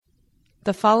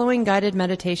The following guided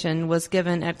meditation was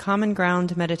given at Common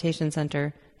Ground Meditation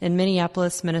Center in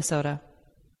Minneapolis, Minnesota.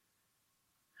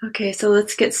 Okay, so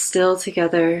let's get still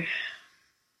together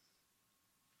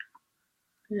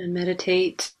and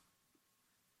meditate.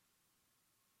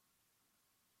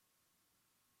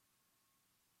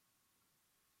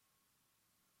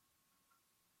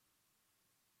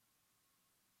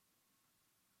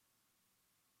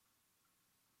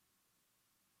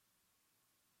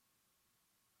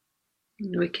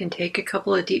 And we can take a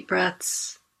couple of deep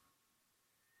breaths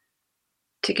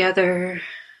together.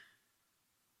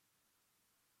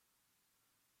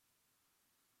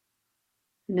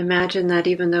 And imagine that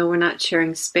even though we're not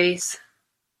sharing space,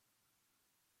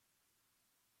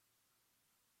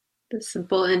 the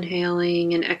simple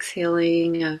inhaling and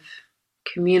exhaling of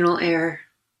communal air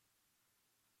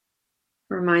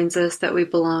reminds us that we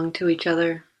belong to each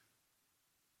other.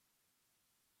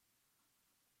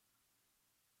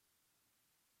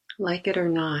 Like it or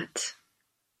not.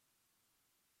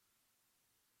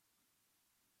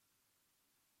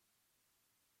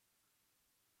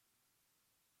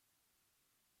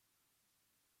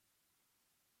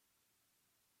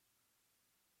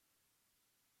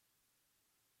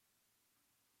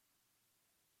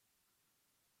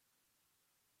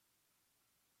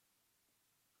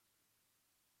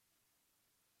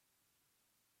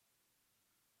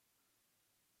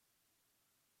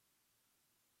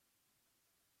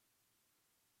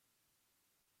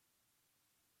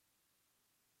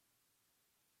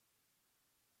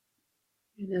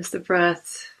 And as the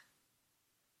breath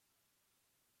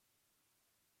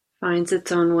finds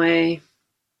its own way,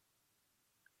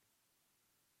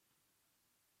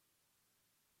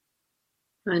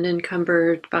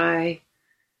 unencumbered by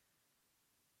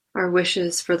our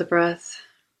wishes for the breath,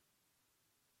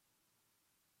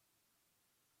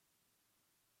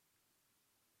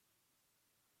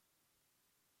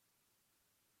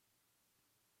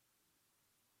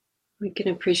 we can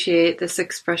appreciate this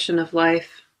expression of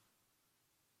life.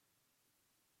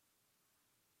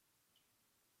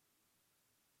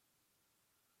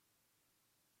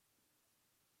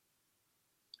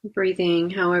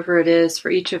 Breathing, however it is for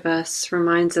each of us,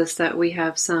 reminds us that we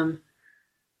have some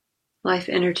life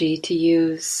energy to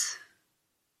use.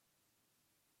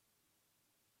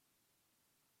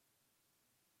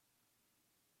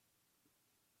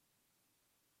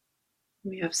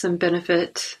 We have some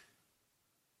benefit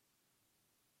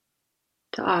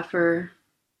to offer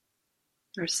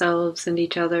ourselves and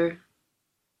each other.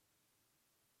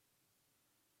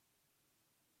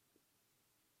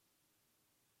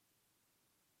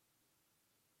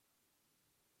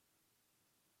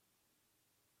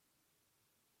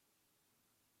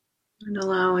 And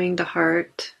allowing the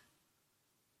heart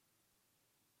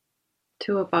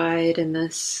to abide in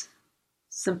this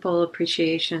simple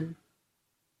appreciation.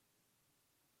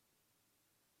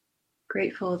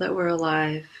 Grateful that we're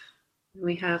alive and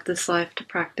we have this life to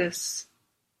practice,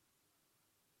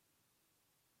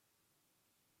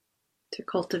 to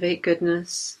cultivate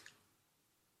goodness.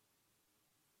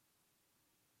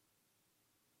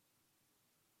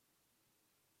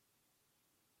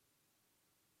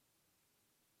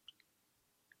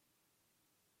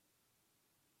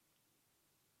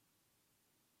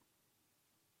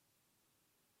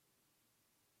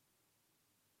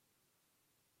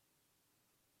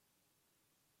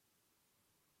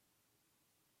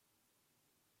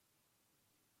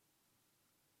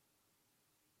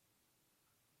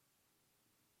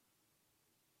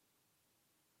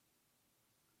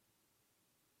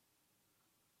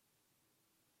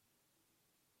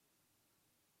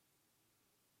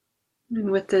 And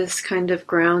with this kind of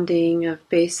grounding of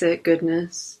basic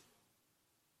goodness,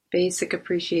 basic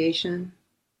appreciation,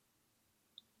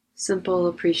 simple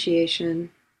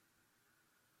appreciation,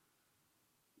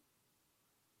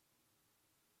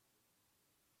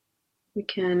 we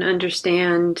can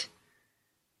understand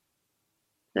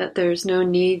that there's no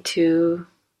need to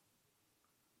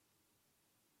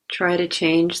try to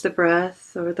change the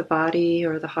breath or the body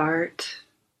or the heart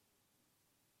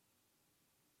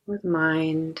or the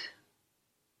mind.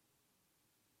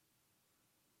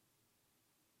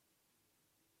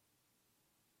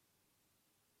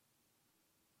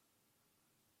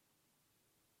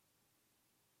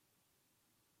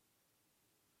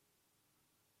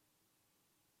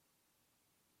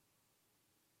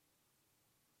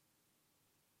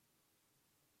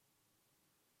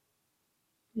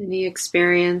 Any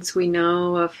experience we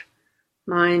know of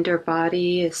mind or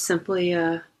body is simply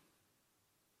an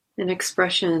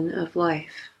expression of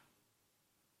life,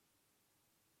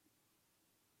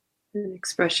 an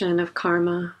expression of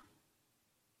karma.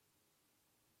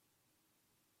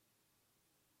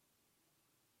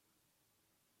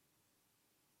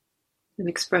 an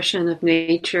expression of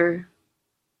nature.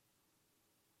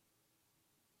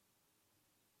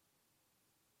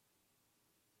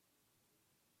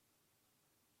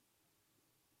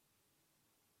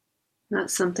 Not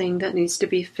something that needs to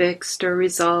be fixed or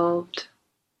resolved.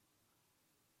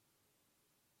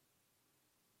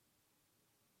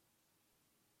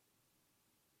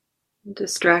 A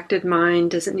distracted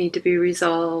mind doesn't need to be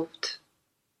resolved.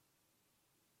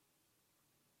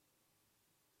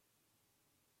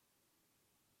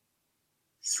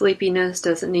 Sleepiness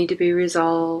doesn't need to be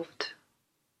resolved.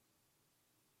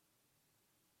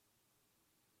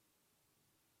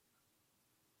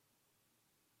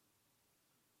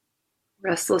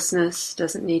 Restlessness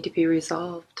doesn't need to be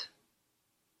resolved.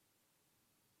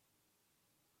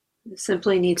 It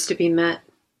simply needs to be met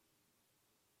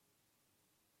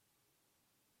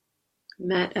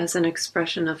as an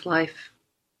expression of life.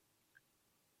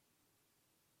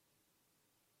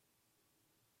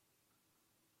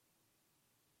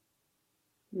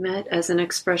 Met as an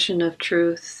expression of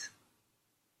truth.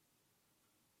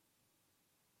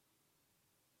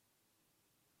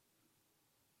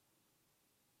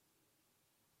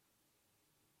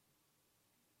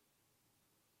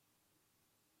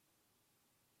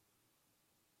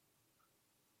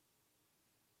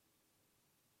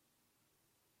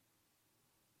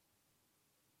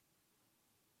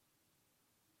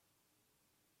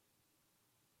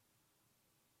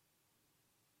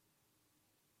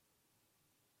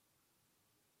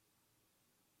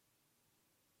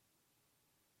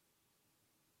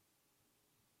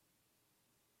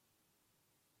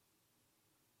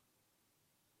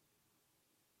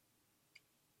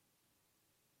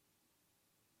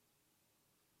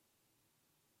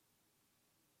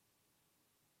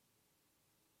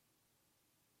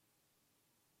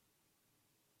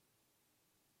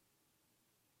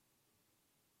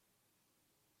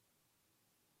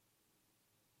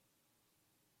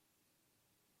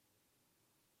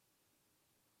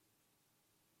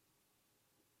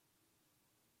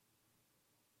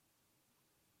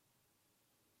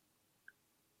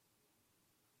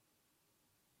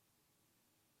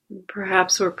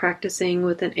 Perhaps we're practicing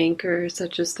with an anchor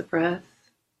such as the breath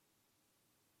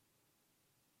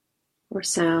or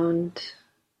sound,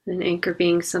 an anchor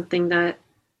being something that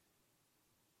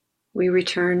we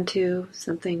return to,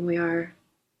 something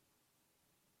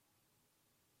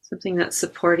that's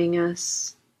supporting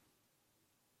us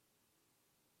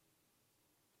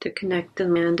to connect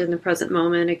and land in the present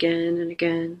moment again and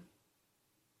again.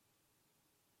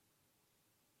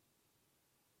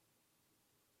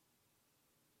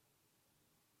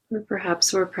 Or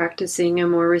perhaps we're practicing a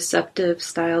more receptive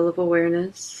style of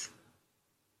awareness,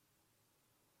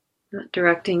 not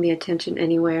directing the attention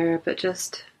anywhere, but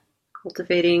just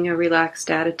cultivating a relaxed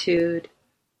attitude,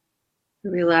 a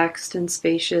relaxed and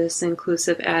spacious,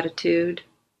 inclusive attitude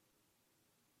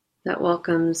that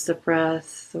welcomes the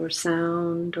breath or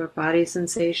sound or body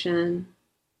sensation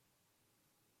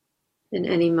in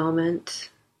any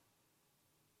moment,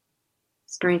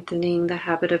 strengthening the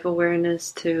habit of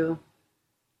awareness to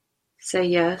say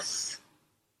yes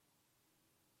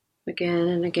again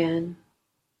and again.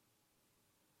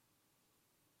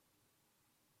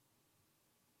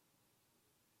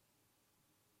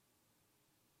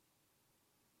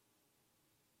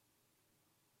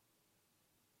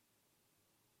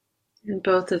 And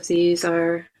both of these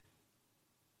are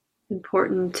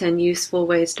important and useful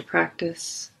ways to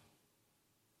practice.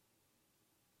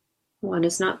 One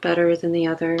is not better than the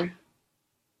other,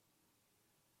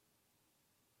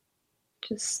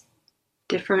 just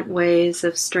different ways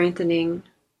of strengthening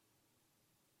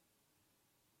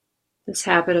this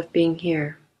habit of being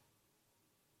here.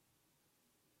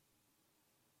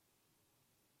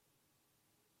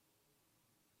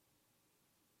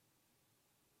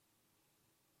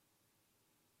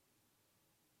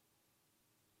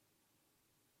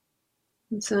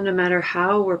 And so no matter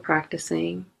how we're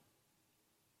practicing,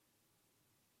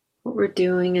 what we're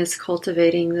doing is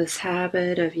cultivating this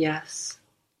habit of yes.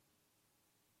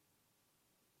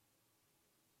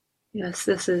 Yes,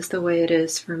 this is the way it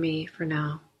is for me for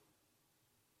now.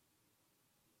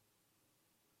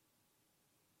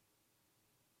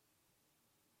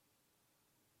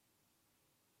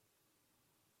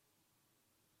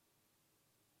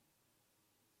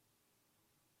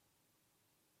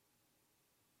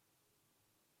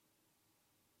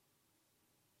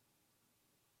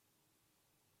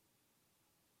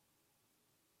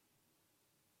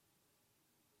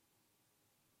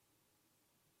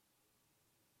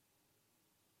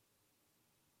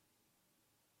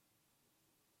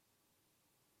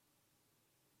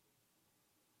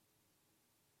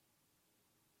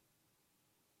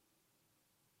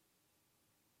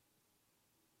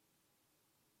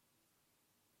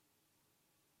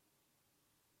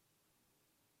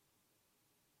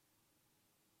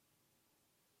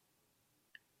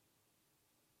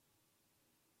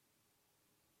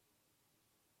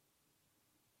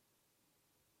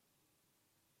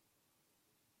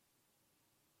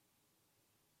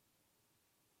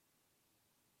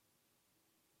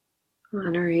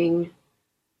 honoring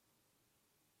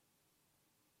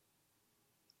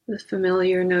the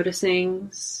familiar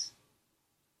noticings,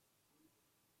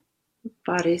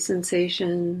 body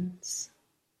sensations,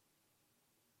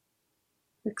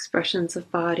 expressions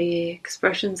of body,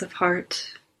 expressions of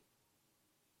heart,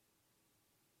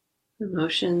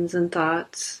 emotions and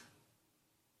thoughts,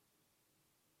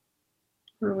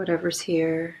 or whatever's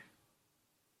here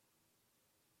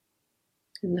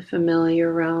in the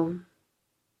familiar realm.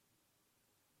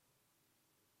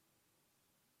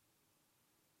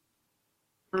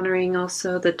 Honoring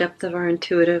also the depth of our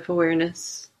intuitive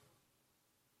awareness,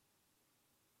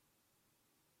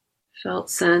 felt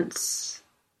sense,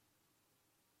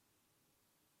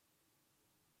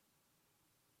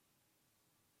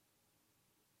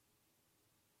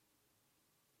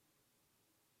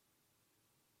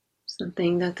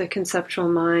 something that the conceptual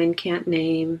mind can't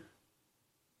name.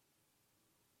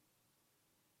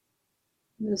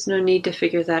 There's no need to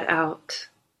figure that out.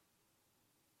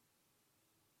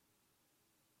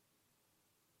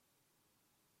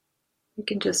 You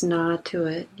can just nod to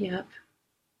it. Yep.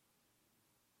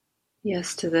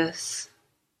 Yes to this.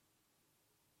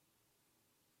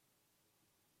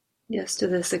 Yes to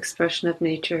this expression of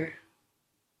nature.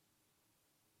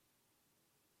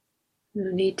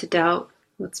 No need to doubt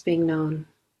what's being known.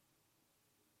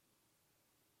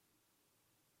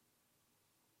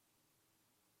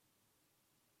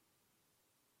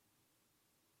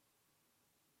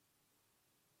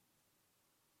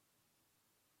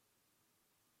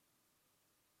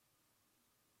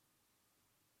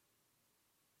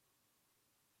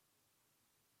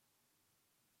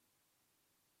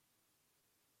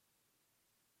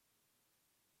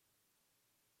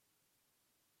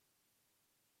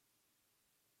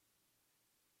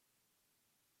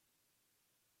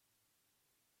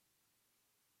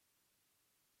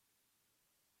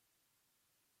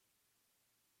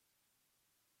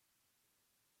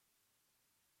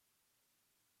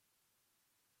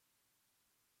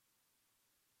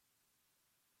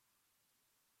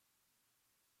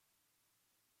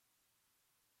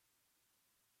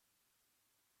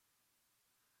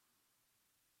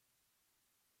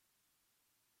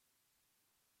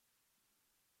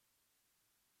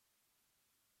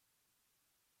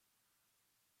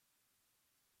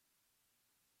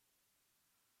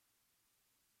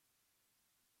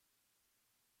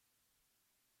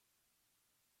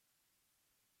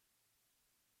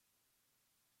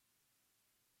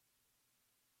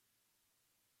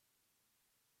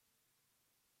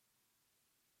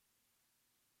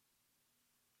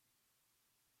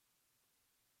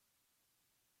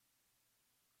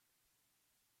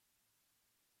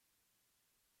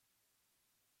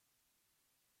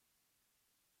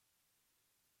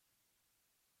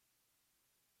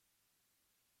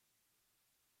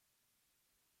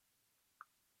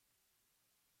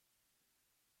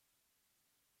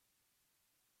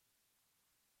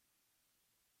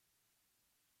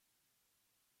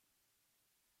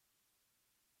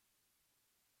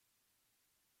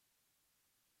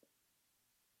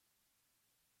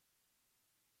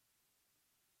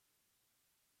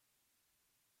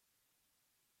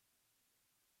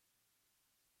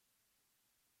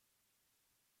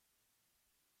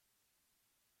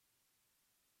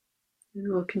 And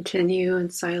we'll continue in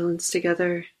silence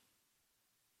together,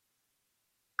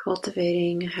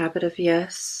 cultivating a habit of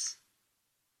yes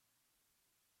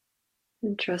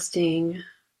and trusting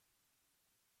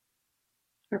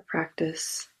our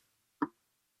practice.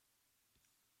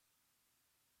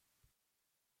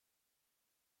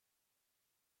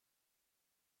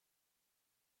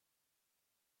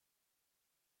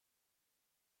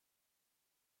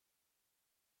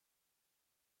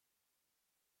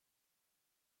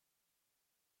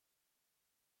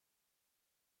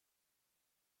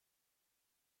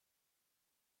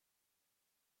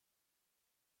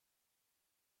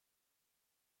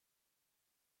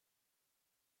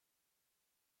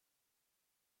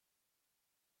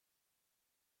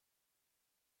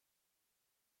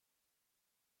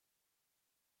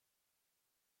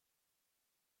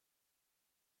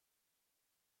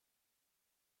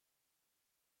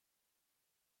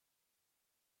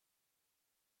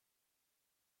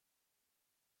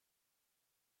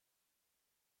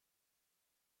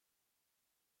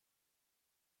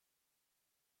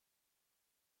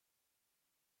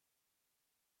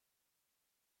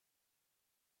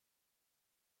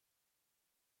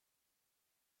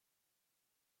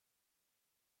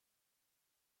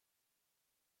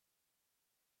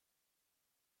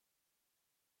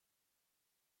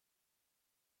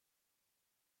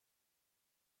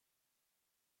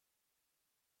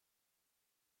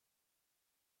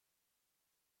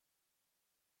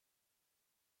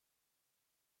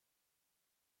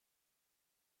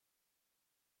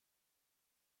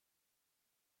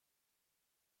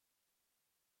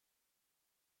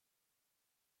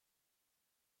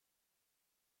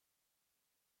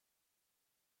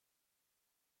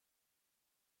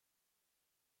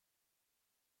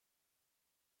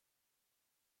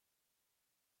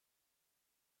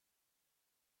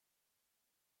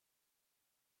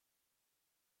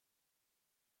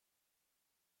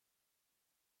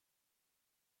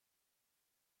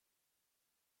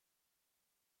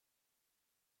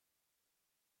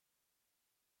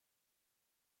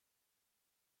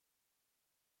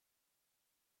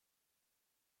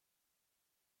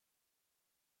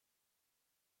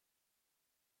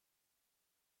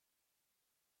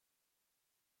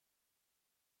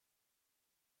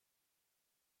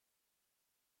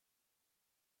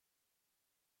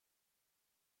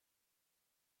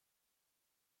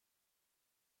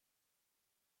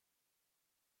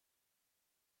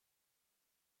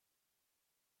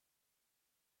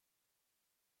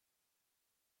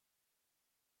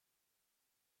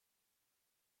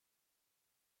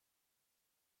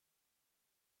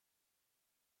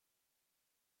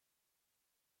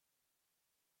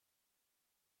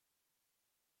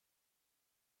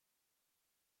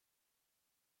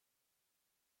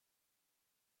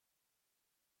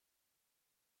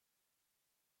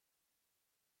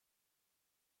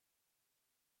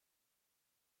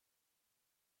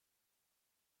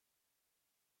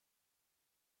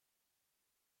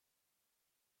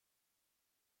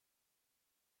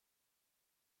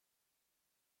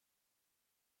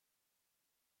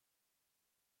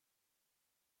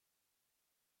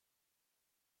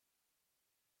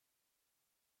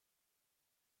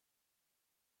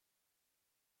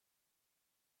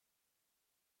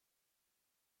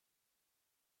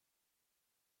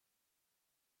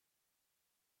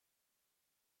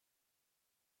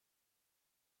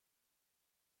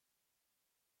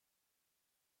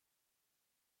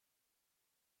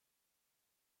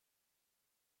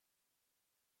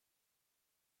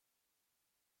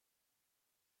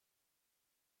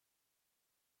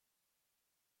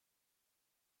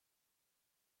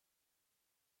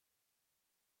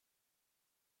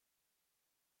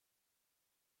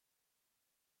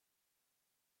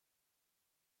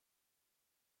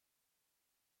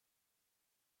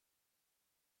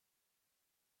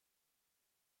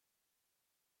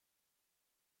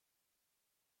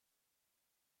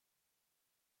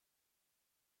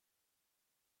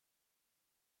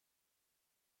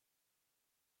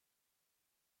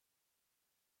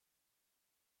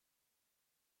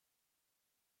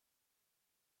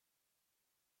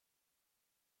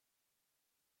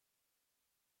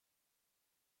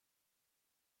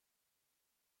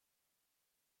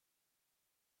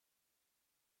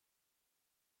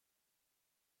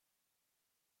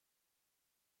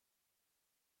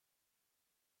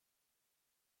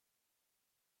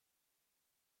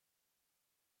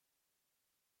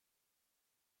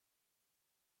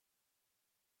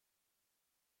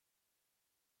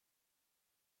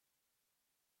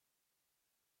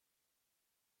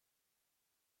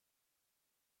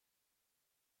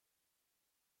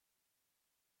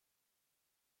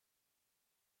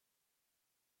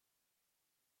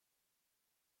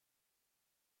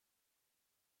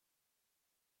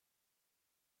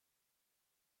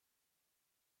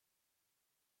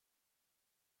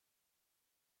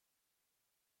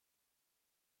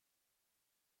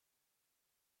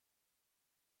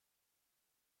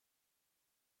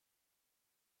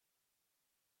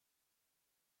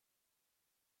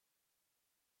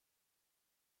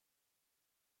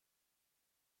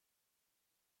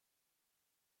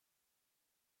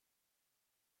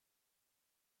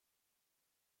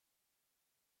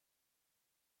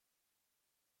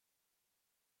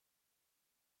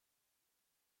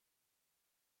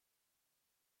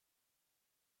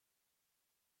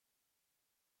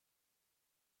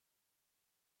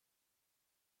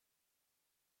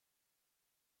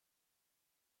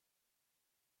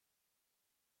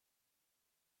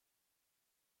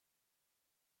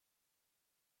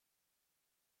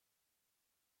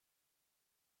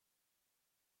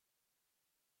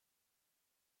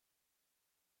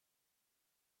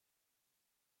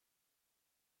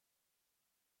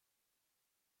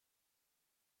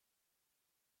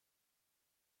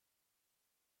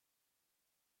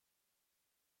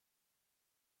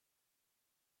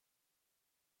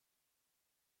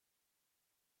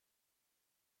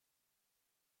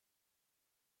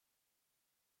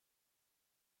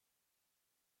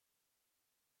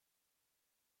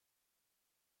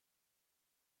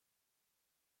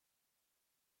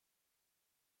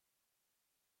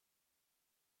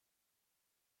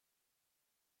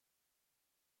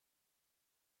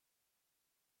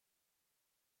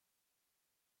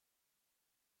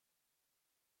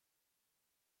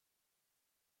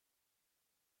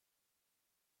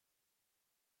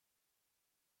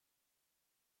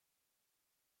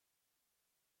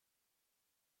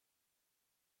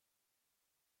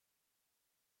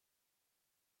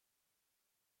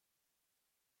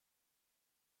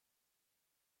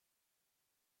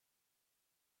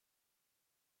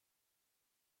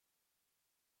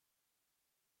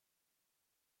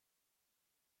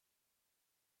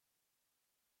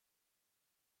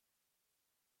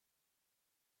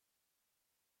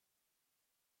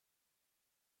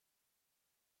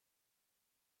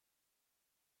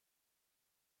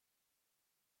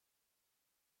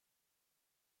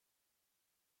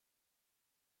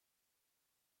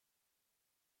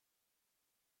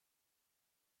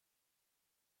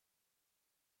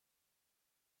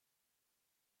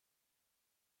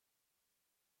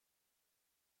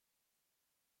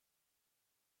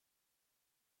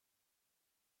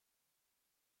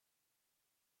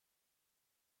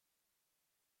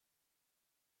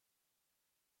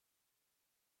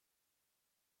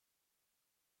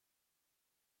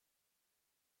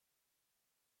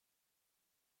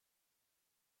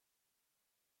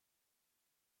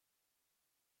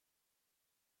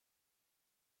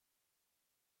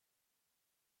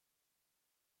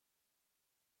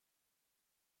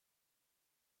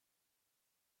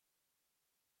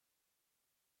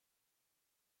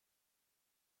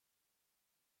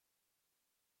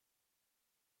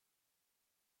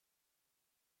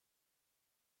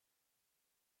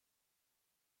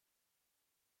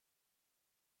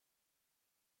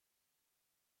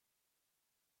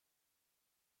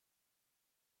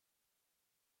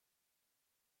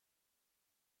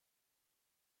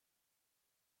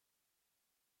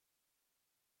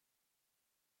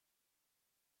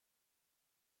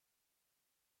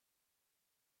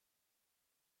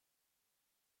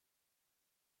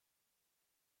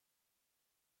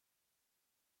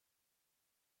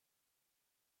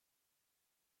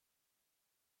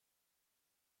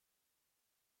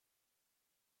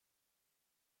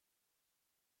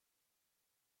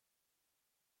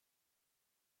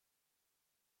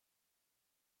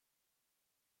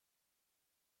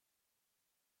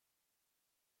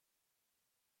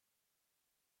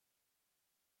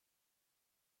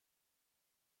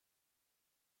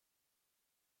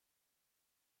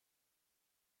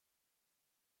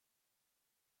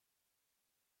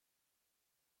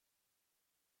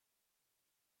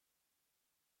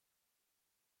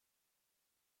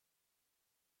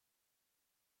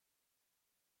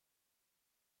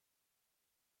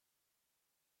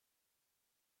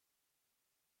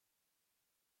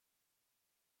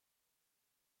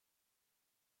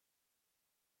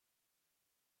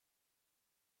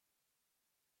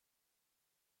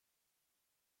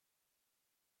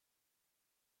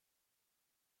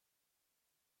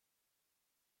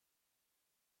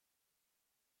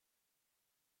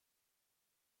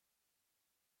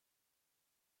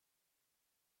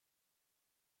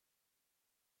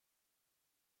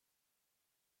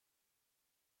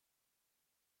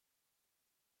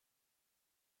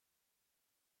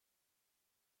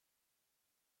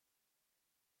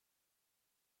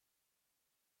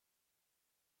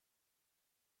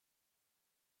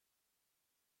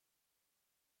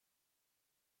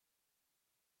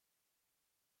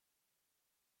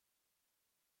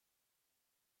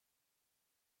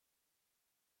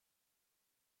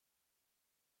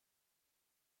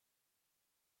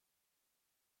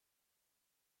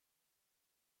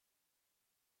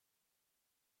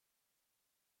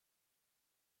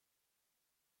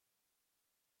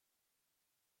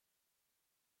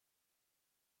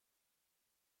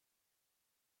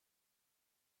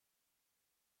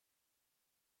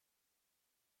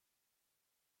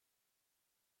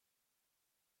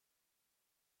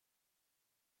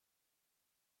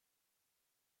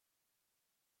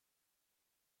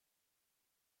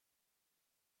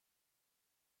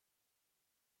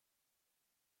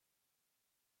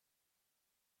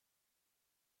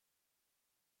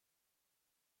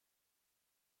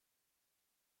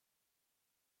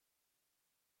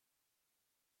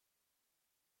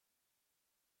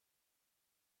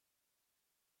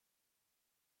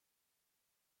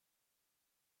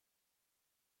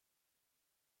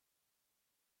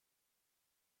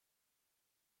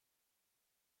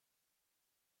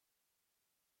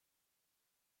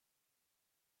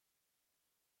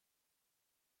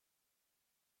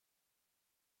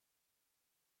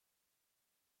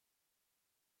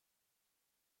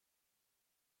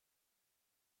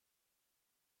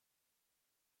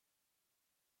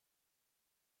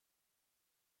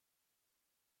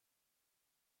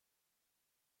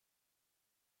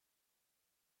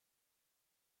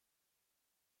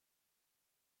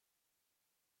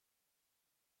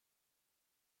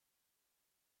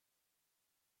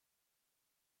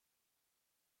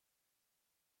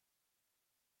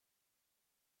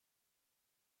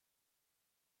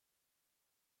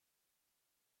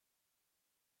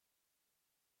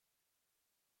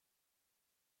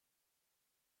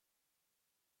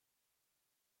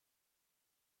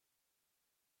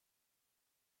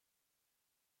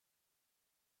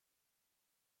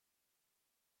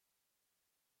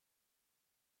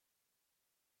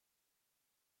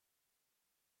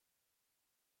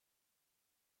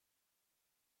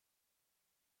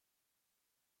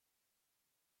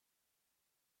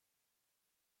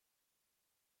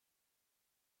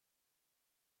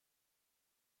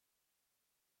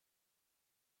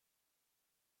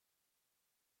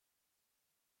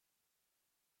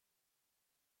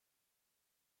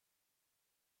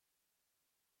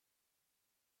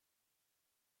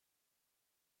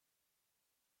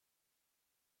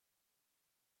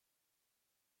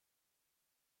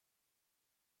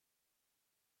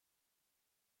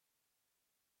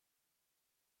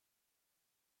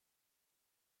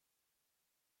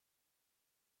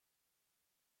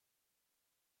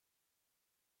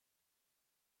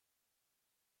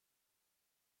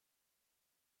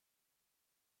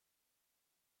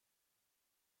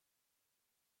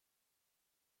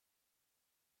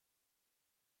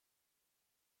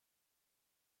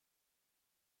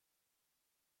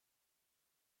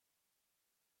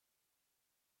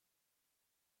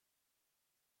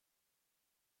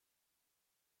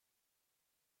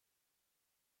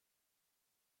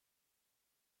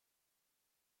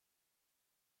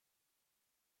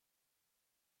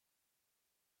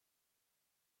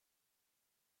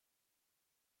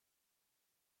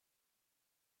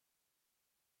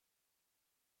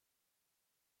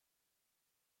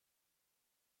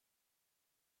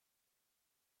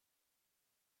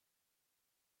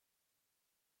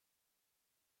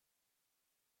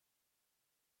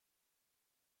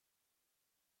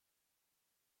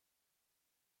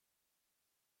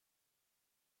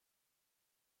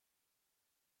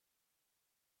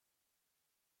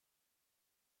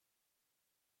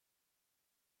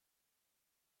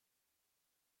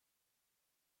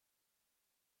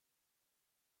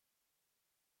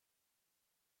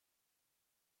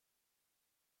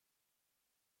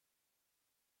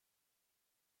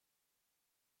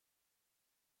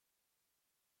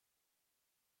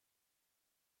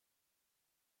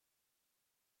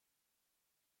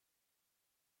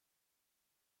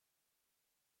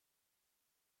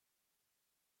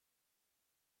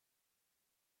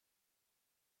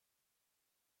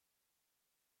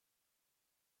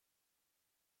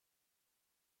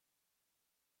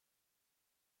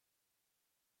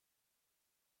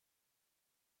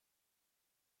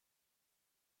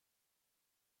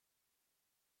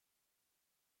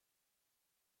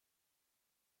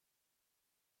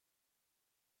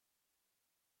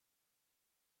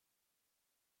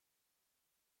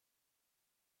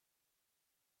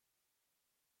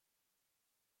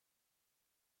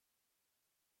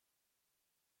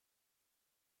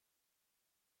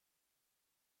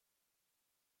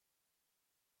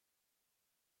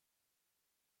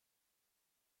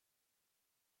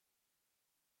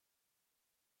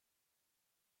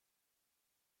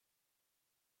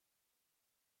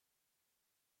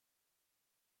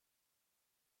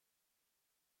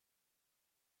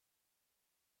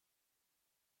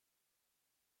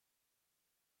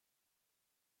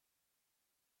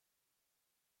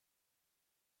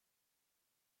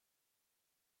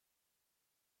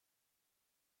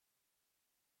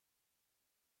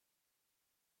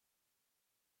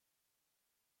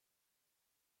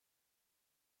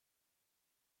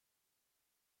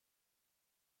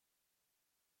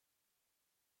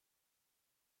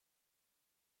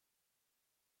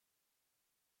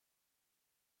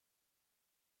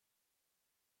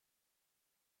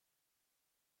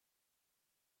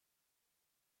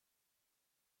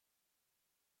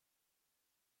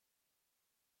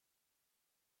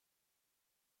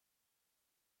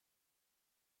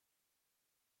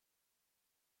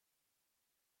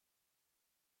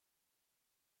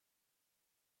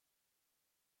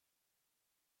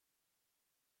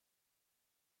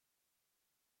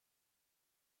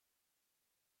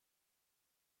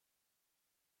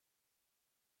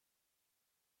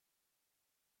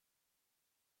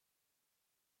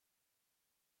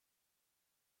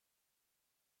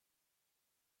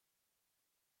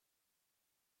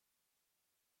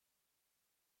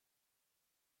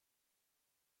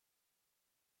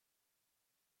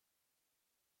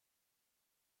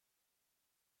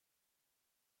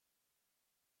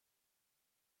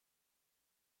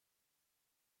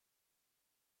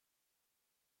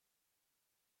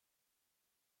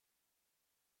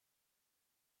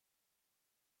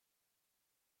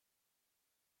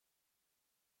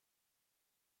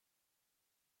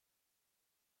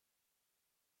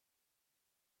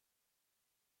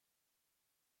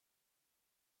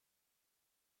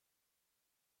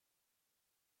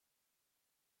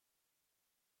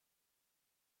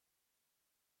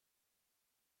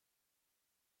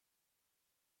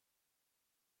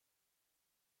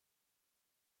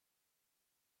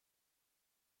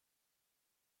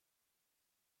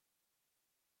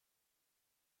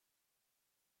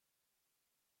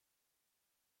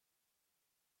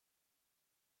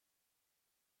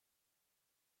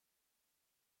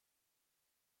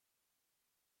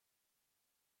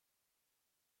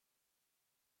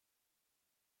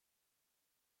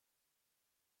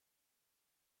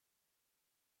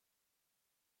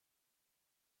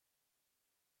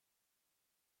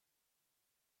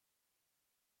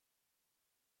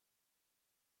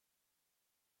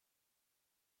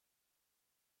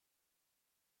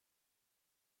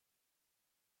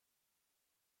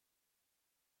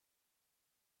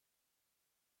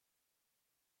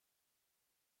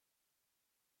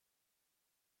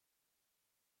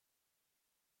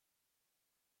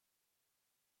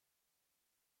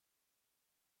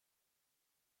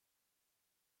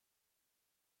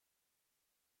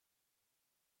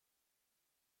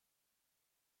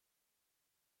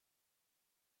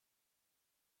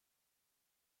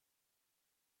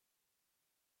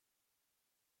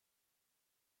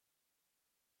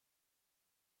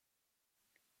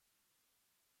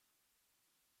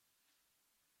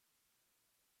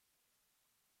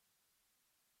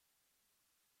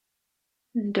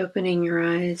 And opening your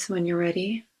eyes when you're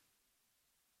ready.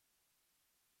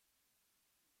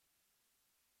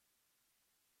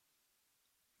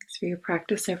 Thanks for your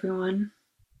practice, everyone.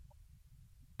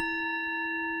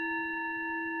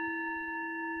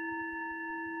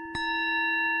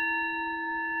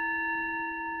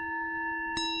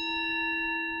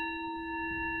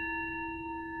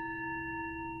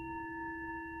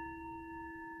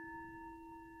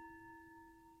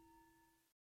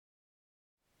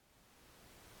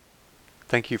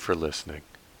 Thank you for listening.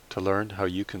 To learn how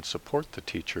you can support the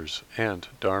teachers and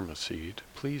Dharma Seed,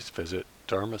 please visit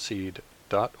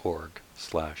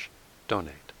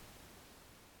dharmaseed.org/donate.